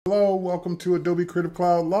Hello, welcome to Adobe Creative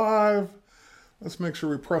Cloud Live. Let's make sure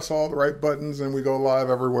we press all the right buttons and we go live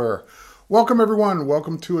everywhere. Welcome everyone,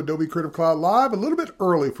 welcome to Adobe Creative Cloud Live. A little bit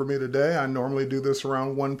early for me today. I normally do this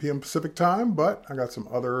around 1 p.m. Pacific time, but I got some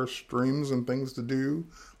other streams and things to do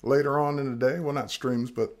later on in the day. Well, not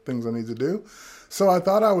streams, but things I need to do. So I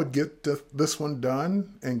thought I would get this one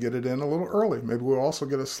done and get it in a little early. Maybe we'll also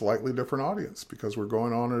get a slightly different audience because we're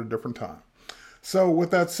going on at a different time. So with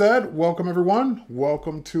that said, welcome everyone.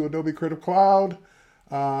 Welcome to Adobe Creative Cloud.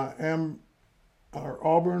 And our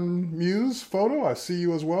Auburn Muse photo, I see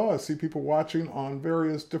you as well. I see people watching on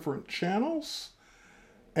various different channels.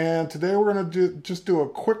 And today we're going to just do a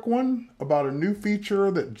quick one about a new feature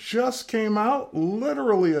that just came out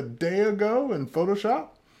literally a day ago in Photoshop.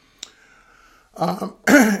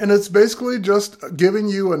 And it's basically just giving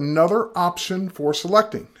you another option for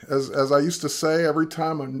selecting. As I used to say every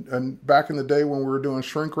time, and back in the day when we were doing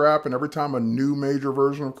shrink wrap, and every time a new major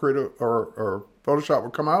version of Creative or Photoshop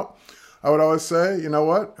would come out, I would always say, you know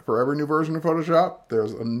what? For every new version of Photoshop,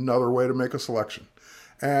 there's another way to make a selection.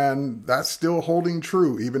 And that's still holding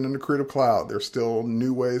true, even in the Creative Cloud. There's still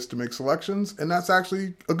new ways to make selections, and that's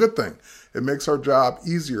actually a good thing. It makes our job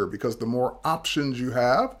easier because the more options you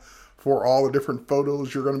have for all the different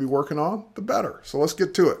photos you're going to be working on, the better. So let's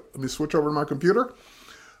get to it. Let me switch over to my computer.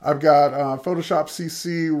 I've got Photoshop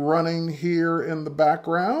CC running here in the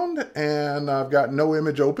background, and I've got no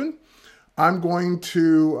image open. I'm going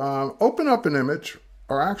to open up an image,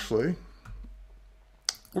 or actually,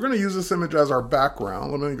 we're going to use this image as our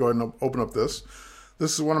background. Let me go ahead and open up this.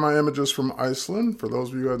 This is one of my images from Iceland, for those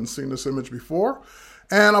of you who haven't seen this image before.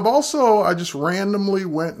 And I just randomly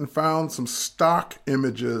went and found some stock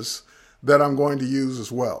images that I'm going to use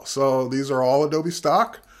as well. So these are all Adobe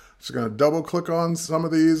stock. Just going to double click on some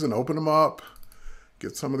of these and open them up.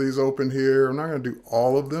 Get some of these open here. I'm not going to do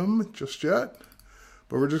all of them just yet,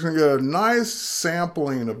 but we're just going to get a nice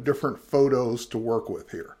sampling of different photos to work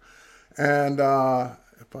with here. And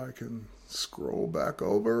if I can scroll back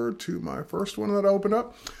over to my first one that I opened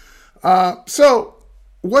up. So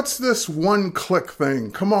what's this one-click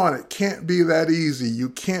thing? Come on, it can't be that easy. You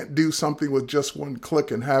can't do something with just one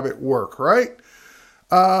click and have it work, right?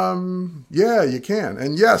 Yeah, you can.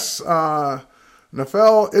 And yes,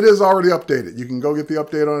 Nafel, it is already updated. You can go get the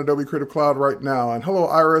update on Adobe Creative Cloud right now. And hello,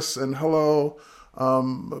 Iris, and hello,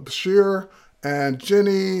 Bashir, and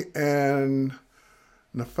Jenny, and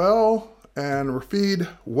Nafel, and Rafid.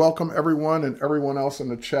 Welcome, everyone, and everyone else in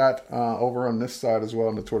the chat over on this side as well,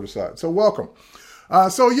 on the Twitter side. So welcome.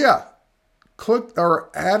 So yeah, click or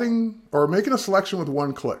adding or making a selection with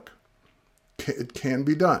one click. It can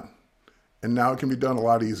be done. And now it can be done a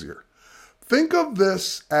lot easier. Think of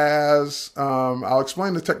this as, I'll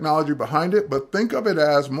explain the technology behind it, but think of it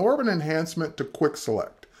as more of an enhancement to Quick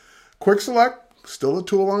Select. Quick Select, still a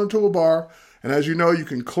tool on the toolbar. And as you know, you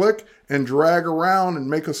can click and drag around and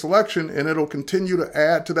make a selection, and it'll continue to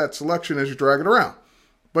add to that selection as you drag it around.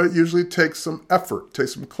 But it usually takes some effort,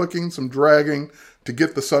 takes some clicking, some dragging to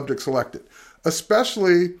get the subject selected,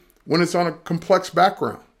 especially when it's on a complex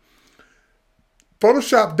background.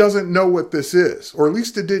 Photoshop doesn't know what this is, or at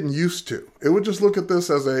least it didn't used to. It would just look at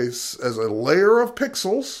this as a layer of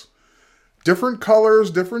pixels, different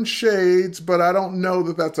colors, different shades, but I don't know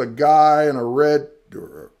that that's a guy in a red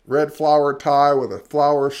flower tie with a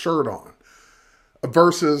flower shirt on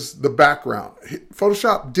versus the background.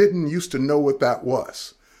 Photoshop didn't used to know what that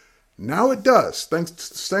was. Now it does,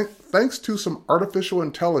 thanks to some artificial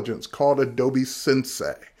intelligence called Adobe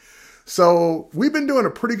Sensei. So we've been doing a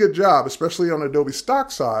pretty good job, especially on Adobe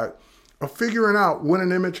stock side, of figuring out when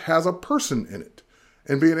an image has a person in it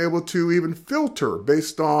and being able to even filter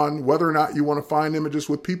based on whether or not you want to find images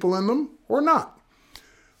with people in them or not.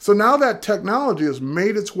 So now that technology has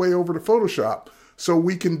made its way over to Photoshop, so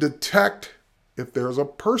we can detect if there's a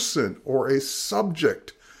person or a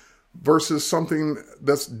subject versus something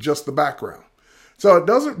that's just the background. So it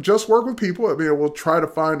doesn't just work with people. I mean, we'll try to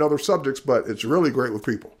find other subjects, but it's really great with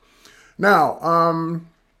people. Now,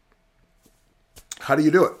 how do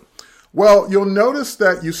you do it? Well, you'll notice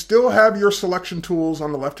that you still have your selection tools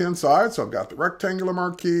on the left-hand side. So I've got the rectangular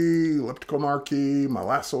marquee, elliptical marquee, my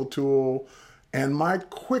lasso tool, and my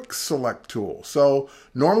quick select tool. So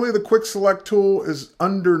normally the quick select tool is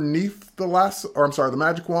underneath the the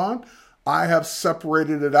magic wand. I have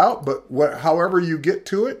separated it out, but however you get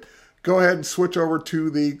to it, go ahead and switch over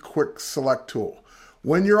to the quick select tool.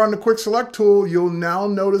 When you're on the quick select tool, you'll now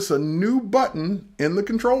notice a new button in the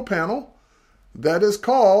control panel that is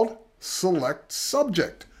called Select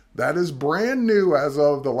Subject. That is brand new as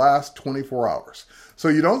of the last 24 hours. So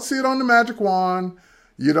you don't see it on the magic wand.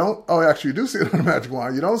 You don't, oh, actually, you do see it on the magic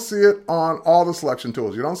wand. You don't see it on all the selection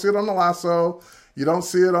tools. You don't see it on the lasso. You don't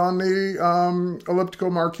see it on the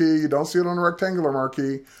elliptical marquee. You don't see it on the rectangular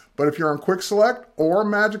marquee. But if you're on quick select or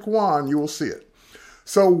magic wand, you will see it.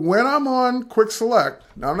 So when I'm on quick select,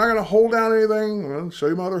 now I'm not going to hold down anything. I'm going to show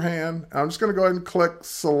you my other hand. I'm just going to go ahead and click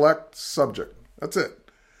select subject. That's it.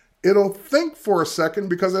 It'll think for a second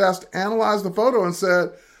because it has to analyze the photo and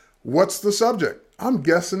said, what's the subject? I'm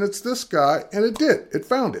guessing it's this guy, and it did. It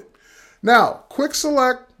found it. Now, quick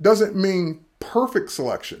select doesn't mean perfect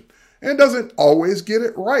selection. And it doesn't always get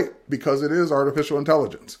it right because it is artificial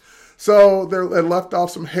intelligence. So it left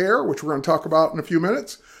off some hair, which we're going to talk about in a few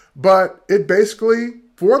minutes. But it basically,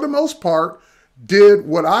 for the most part, did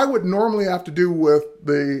what I would normally have to do with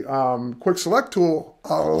the quick select tool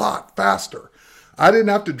a lot faster. I didn't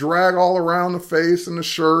have to drag all around the face and the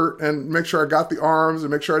shirt and make sure I got the arms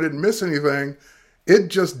and make sure I didn't miss anything. It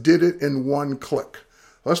just did it in one click.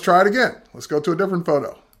 Let's try it again. Let's go to a different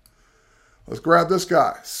photo. Let's grab this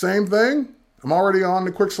guy. Same thing. I'm already on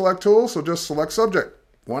the quick select tool, so just select subject.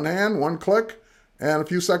 One hand, one click, and a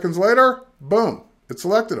few seconds later, boom, it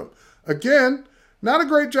selected him. Again, not a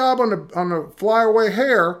great job on the flyaway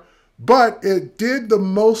hair, but it did the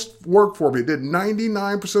most work for me. It did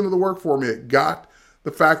 99% of the work for me. It got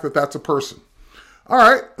the fact that that's a person. All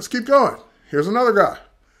right, let's keep going. Here's another guy.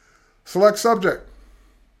 Select subject.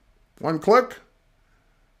 One click.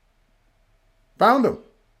 Found him.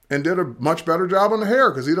 And did a much better job on the hair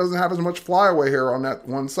because he doesn't have as much flyaway hair on that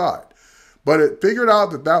one side. But it figured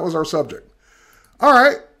out that that was our subject. All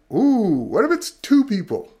right. Ooh, what if it's two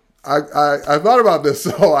people? I thought about this,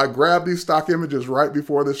 so I grabbed these stock images right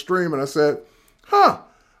before this stream and I said, I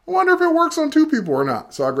wonder if it works on two people or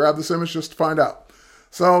not. So I grabbed this image just to find out.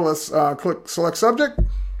 So let's click select subject.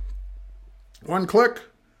 One click.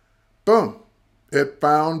 Boom. It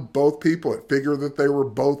found both people. It figured that they were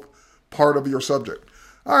both part of your subject.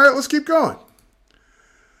 All right, let's keep going.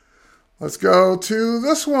 Let's go to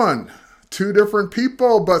this one. Two different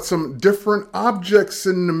people, but some different objects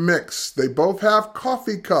in the mix. They both have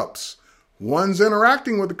coffee cups. One's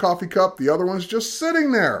interacting with the coffee cup. The other one's just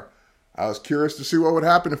sitting there. I was curious to see what would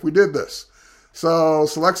happen if we did this. So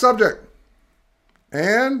select subject.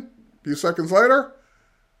 And a few seconds later,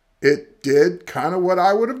 it did kind of what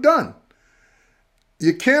I would have done.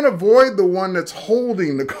 You can't avoid the one that's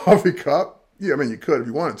holding the coffee cup. Yeah, I mean, you could if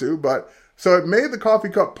you wanted to, but so it made the coffee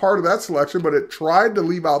cup part of that selection, but it tried to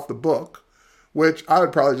leave out the book, which I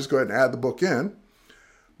would probably just go ahead and add the book in.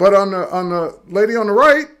 But on the lady on the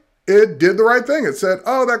right, it did the right thing. It said,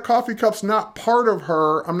 oh, that coffee cup's not part of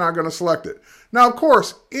her. I'm not going to select it. Now, of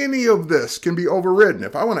course, any of this can be overridden.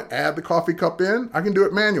 If I want to add the coffee cup in, I can do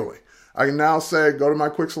it manually. I can now say, go to my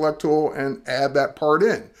quick select tool and add that part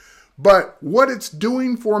in. But what it's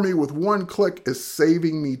doing for me with one click is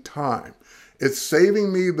saving me time. It's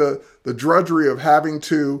saving me the drudgery of having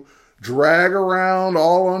to drag around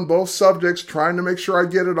all on both subjects, trying to make sure I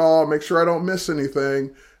get it all, make sure I don't miss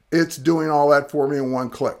anything. It's doing all that for me in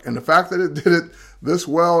one click. And the fact that it did it this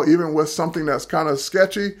well, even with something that's kind of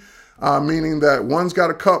sketchy, meaning that one's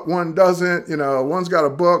got a cup, one doesn't, one's got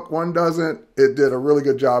a book, one doesn't, it did a really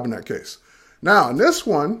good job in that case. Now, in this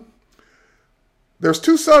one, there's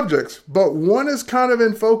two subjects, but one is kind of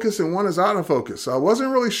in focus and one is out of focus. So I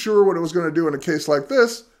wasn't really sure what it was going to do in a case like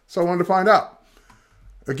this, so I wanted to find out.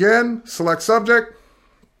 Again, select subject,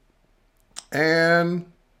 and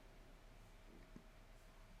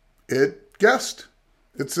it guessed.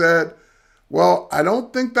 It said, well, I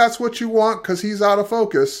don't think that's what you want because he's out of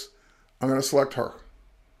focus. I'm going to select her.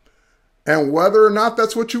 And whether or not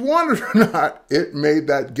that's what you wanted or not, it made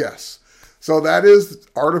that guess. So that is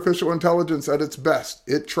artificial intelligence at its best.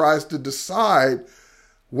 It tries to decide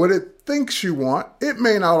what it thinks you want. It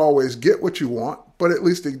may not always get what you want, but at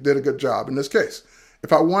least it did a good job in this case.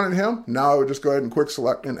 If I wanted him, now I would just go ahead and quick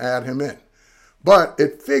select and add him in. But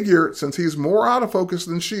it figured, since he's more out of focus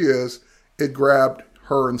than she is, it grabbed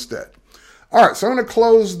her instead. All right, so I'm going to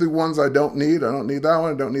close the ones I don't need. I don't need that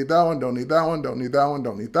one, I don't need that one, don't need that one, don't need that one,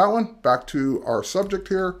 don't need that one. Back to our subject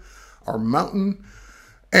here, our mountain.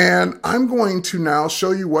 And I'm going to now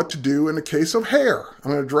show you what to do in the case of hair.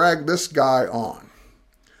 I'm going to drag this guy on.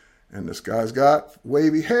 And this guy's got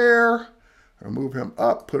wavy hair. I'll move him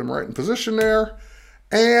up, put him right in position there.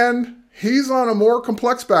 And he's on a more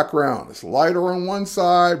complex background. It's lighter on one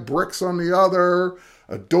side, bricks on the other,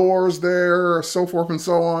 a door's there, so forth and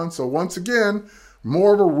so on. So once again,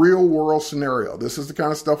 more of a real world scenario. This is the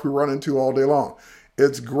kind of stuff we run into all day long.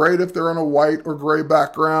 It's great if they're on a white or gray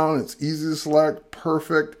background. It's easy to select,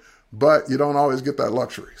 perfect, but you don't always get that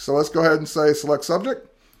luxury. So let's go ahead and say select subject.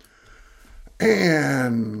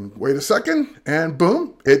 And wait a second, and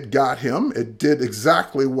boom, it got him. It did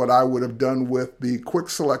exactly what I would have done with the quick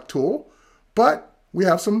select tool, but we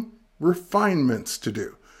have some refinements to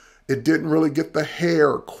do. It didn't really get the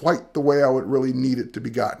hair quite the way I would really need it to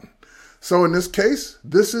be gotten. So in this case,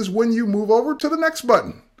 this is when you move over to the next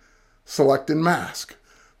button, Select and Mask,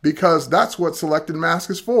 because that's what Select and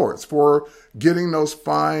Mask is for. It's for getting those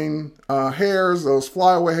fine hairs, those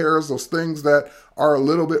flyaway hairs, those things that are a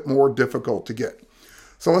little bit more difficult to get.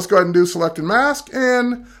 So let's go ahead and do Select and Mask.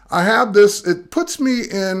 And I have this, it puts me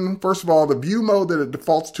in, first of all, the view mode that it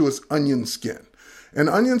defaults to is onion skin. And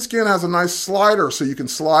onion skin has a nice slider so you can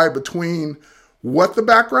slide between what the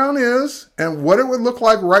background is and what it would look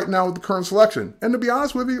like right now with the current selection. And to be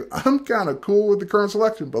honest with you, I'm kind of cool with the current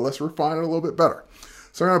selection, but let's refine it a little bit better.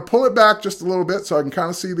 So I'm going to pull it back just a little bit so I can kind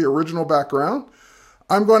of see the original background.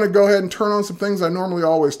 I'm going to go ahead and turn on some things I normally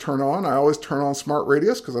always turn on. I always turn on Smart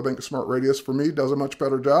Radius because I think Smart Radius for me does a much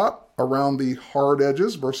better job around the hard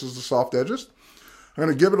edges versus the soft edges. I'm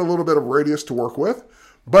going to give it a little bit of radius to work with.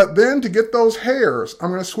 But then to get those hairs, I'm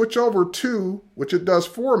going to switch over to, which it does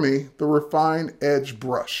for me, the Refine Edge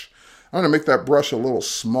brush. I'm going to make that brush a little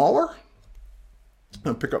smaller. I'm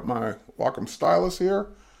going to pick up my Wacom stylus here.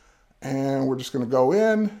 And we're just going to go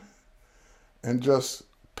in and just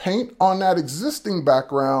paint on that existing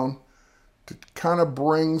background to kind of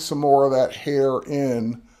bring some more of that hair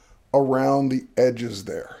in around the edges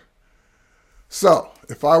there. So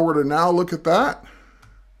if I were to now look at that,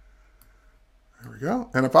 there we go.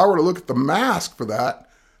 And if I were to look at the mask for that,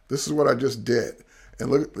 this is what I just did. And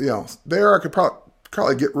look, there I could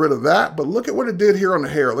probably get rid of that, but look at what it did here on the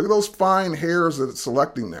hair. Look at those fine hairs that it's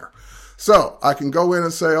selecting there. So I can go in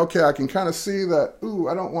and say, okay, I can kind of see that, ooh,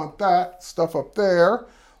 I don't want that stuff up there.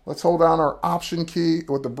 Let's hold down our Option key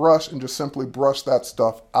with the brush and just simply brush that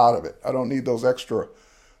stuff out of it. I don't need those extra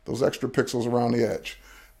pixels around the edge.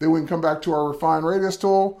 Then we can come back to our Refine Radius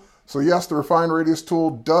tool. So yes, the Refine Radius tool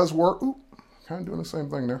does work. Ooh, kind of doing the same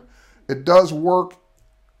thing there. It does work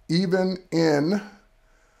even in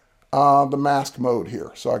the mask mode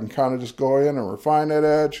here. So I can kind of just go in and refine that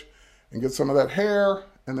edge and get some of that hair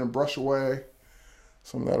and then brush away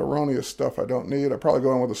some of that erroneous stuff I don't need. I'd probably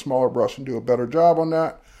go in with a smaller brush and do a better job on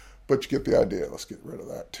that, but you get the idea. Let's get rid of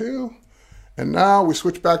that too. And now we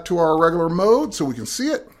switch back to our regular mode so we can see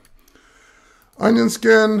it. Onion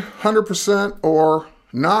skin, 100% or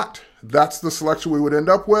not. That's the selection we would end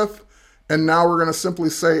up with. And now we're going to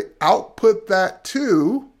simply say output that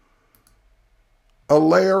to a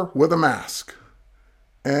layer with a mask.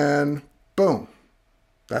 And boom,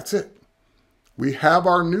 that's it. We have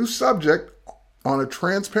our new subject on a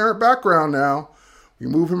transparent background now. We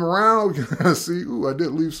move him around. We can see, ooh, I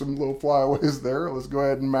did leave some little flyaways there. Let's go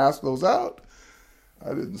ahead and mask those out. I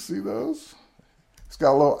didn't see those. He's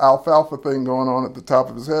got a little alfalfa thing going on at the top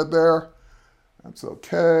of his head there. That's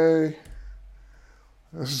okay.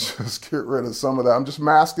 Let's just get rid of some of that. I'm just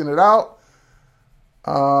masking it out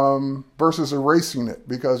versus erasing it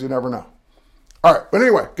because you never know. All right, but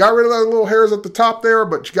anyway, got rid of those little hairs at the top there,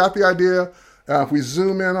 but you got the idea. If we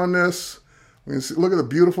zoom in on this, we can see, look at the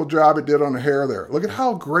beautiful job it did on the hair there. Look at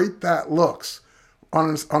how great that looks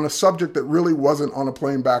on a subject that really wasn't on a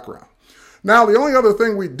plain background. Now, the only other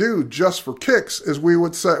thing we do just for kicks is we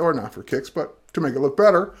would say, or not for kicks, but to make it look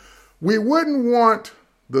better, we wouldn't want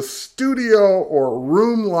the studio or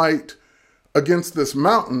room light against this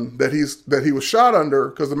mountain that he was shot under,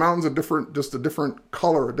 because the mountain's just a different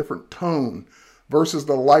color, a different tone versus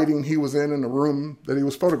the lighting he was in the room that he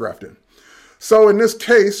was photographed in. So in this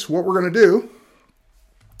case, what we're going to do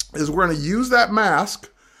is we're going to use that mask.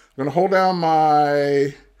 I'm going to hold down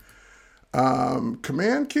my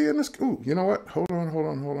Command key in this. Ooh, you know what? Hold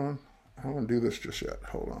on. I don't want to do this just yet.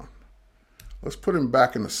 Hold on. Let's put him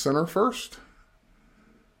back in the center first.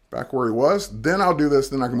 Back where he was. Then I'll do this.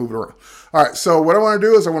 Then I can move it around. All right. So what I want to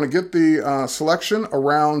do is I want to get the selection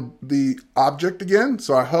around the object again.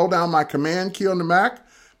 So I held down my Command key on the Mac.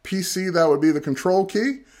 PC, that would be the Control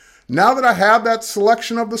key. Now that I have that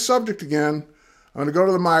selection of the subject again, I'm going to go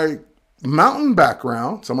to my mountain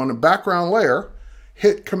background. So I'm on the background layer,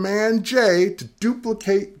 hit Command J to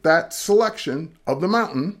duplicate that selection of the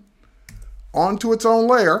mountain onto its own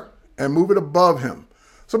layer and move it above him.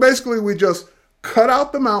 So basically we just cut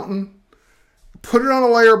out the mountain, put it on a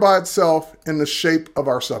layer by itself in the shape of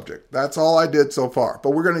our subject. That's all I did so far.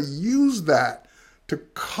 But we're going to use that to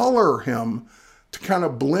color him, to kind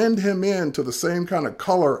of blend him into the same kind of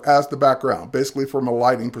color as the background, basically from a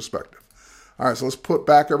lighting perspective. All right, so let's put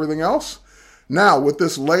back everything else. Now with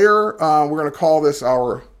this layer, we're going to call this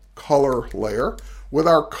our color layer. With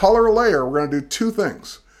our color layer, we're going to do two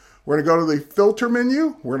things. We're going to go to the filter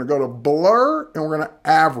menu. We're going to go to blur, and we're going to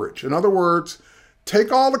average. In other words,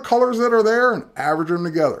 take all the colors that are there and average them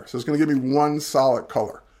together. So it's going to give me one solid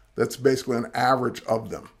color. That's basically an average of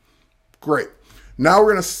them. Great. Now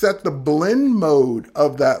we're going to set the blend mode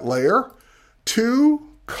of that layer to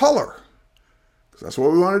color. Because that's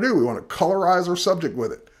what we want to do. We want to colorize our subject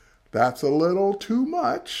with it. That's a little too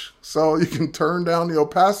much. So you can turn down the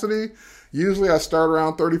opacity. Usually I start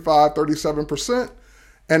around 35, 37%.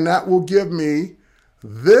 And that will give me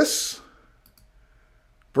this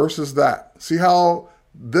versus that. See how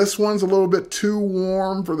this one's a little bit too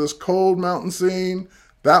warm for this cold mountain scene?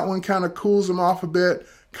 That one kind of cools them off a bit,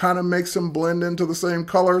 kind of makes them blend into the same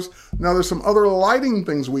colors. Now there's some other lighting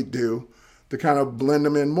things we do to kind of blend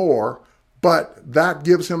them in more, but that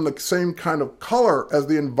gives him the same kind of color as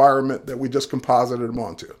the environment that we just composited him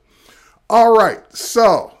onto. All right,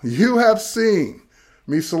 so you have seen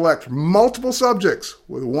me select multiple subjects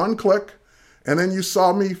with one click, and then you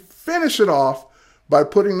saw me finish it off by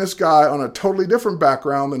putting this guy on a totally different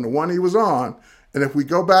background than the one he was on. And if we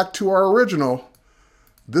go back to our original,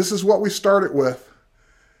 this is what we started with,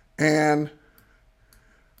 and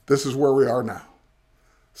this is where we are now.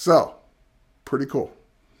 So, pretty cool.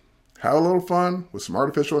 Have a little fun with some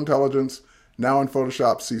artificial intelligence now in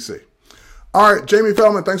Photoshop CC. All right, Jamie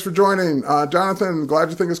Feldman, thanks for joining. Jonathan, glad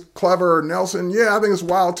you think it's clever. Nelson, yeah, I think it's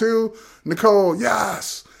wild too. Nicole,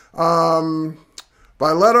 yes. Violetta,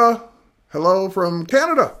 hello from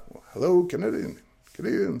Canada. Hello,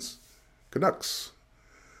 Canadians, Canucks.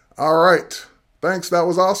 All right, thanks, that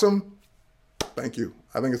was awesome. Thank you,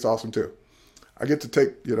 I think it's awesome too. I get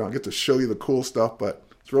to I get to show you the cool stuff, but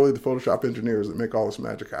it's really the Photoshop engineers that make all this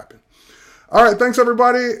magic happen. All right, thanks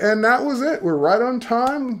everybody, and that was it. We're right on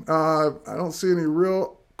time. I don't see any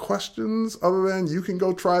real questions other than you can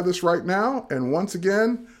go try this right now. And once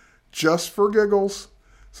again, just for giggles,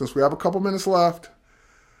 since we have a couple minutes left,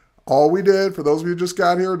 all we did, for those of you who just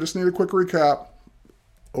got here, just need a quick recap.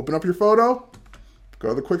 Open up your photo, go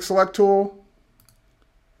to the quick select tool,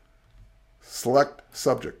 select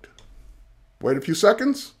subject. Wait a few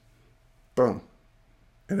seconds, boom,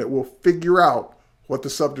 and it will figure out what the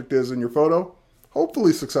subject is in your photo,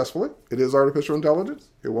 hopefully successfully. It is artificial intelligence.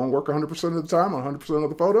 It won't work 100% of the time on 100% of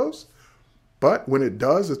the photos, but when it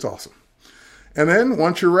does, it's awesome. And then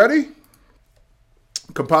once you're ready,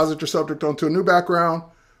 composite your subject onto a new background,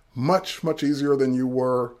 much, much easier than you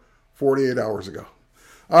were 48 hours ago.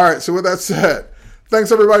 All right, so with that said, thanks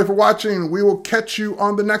everybody for watching. We will catch you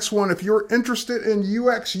on the next one. If you're interested in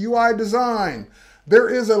UX, UI design, there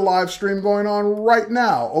is a live stream going on right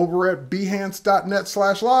now over at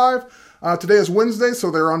behance.net/live. Today is Wednesday,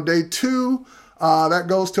 so they're on day 2. That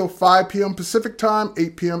goes till 5 p.m. Pacific time,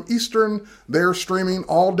 8 p.m. Eastern. They're streaming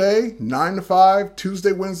all day, 9 to 5,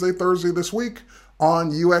 Tuesday, Wednesday, Thursday this week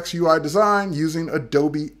on UX, UI design using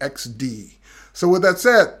Adobe XD. So with that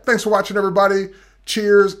said, thanks for watching everybody.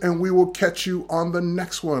 Cheers, and we will catch you on the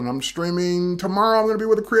next one. I'm streaming tomorrow. I'm going to be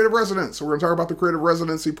with the Creative Residence. So we're going to talk about the Creative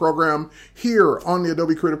Residency program here on the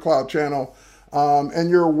Adobe Creative Cloud channel.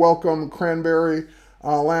 And you're welcome, Cranberry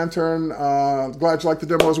Lantern. Glad you liked the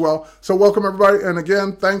demo as well. So welcome, everybody. And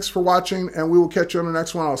again, thanks for watching, and we will catch you on the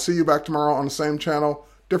next one. I'll see you back tomorrow on the same channel,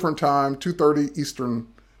 different time, 2:30 Eastern,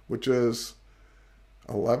 which is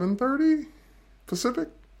 11:30 Pacific.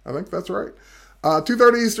 I think that's right.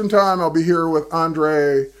 2:30 Eastern time, I'll be here with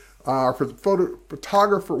Andre, our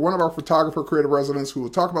photographer, one of our photographer creative residents, who will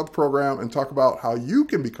talk about the program and talk about how you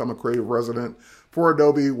can become a creative resident for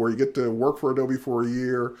Adobe, where you get to work for Adobe for a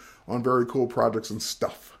year on very cool projects and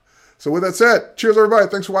stuff. So with that said, cheers everybody.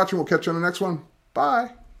 Thanks for watching. We'll catch you on the next one.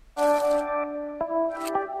 Bye.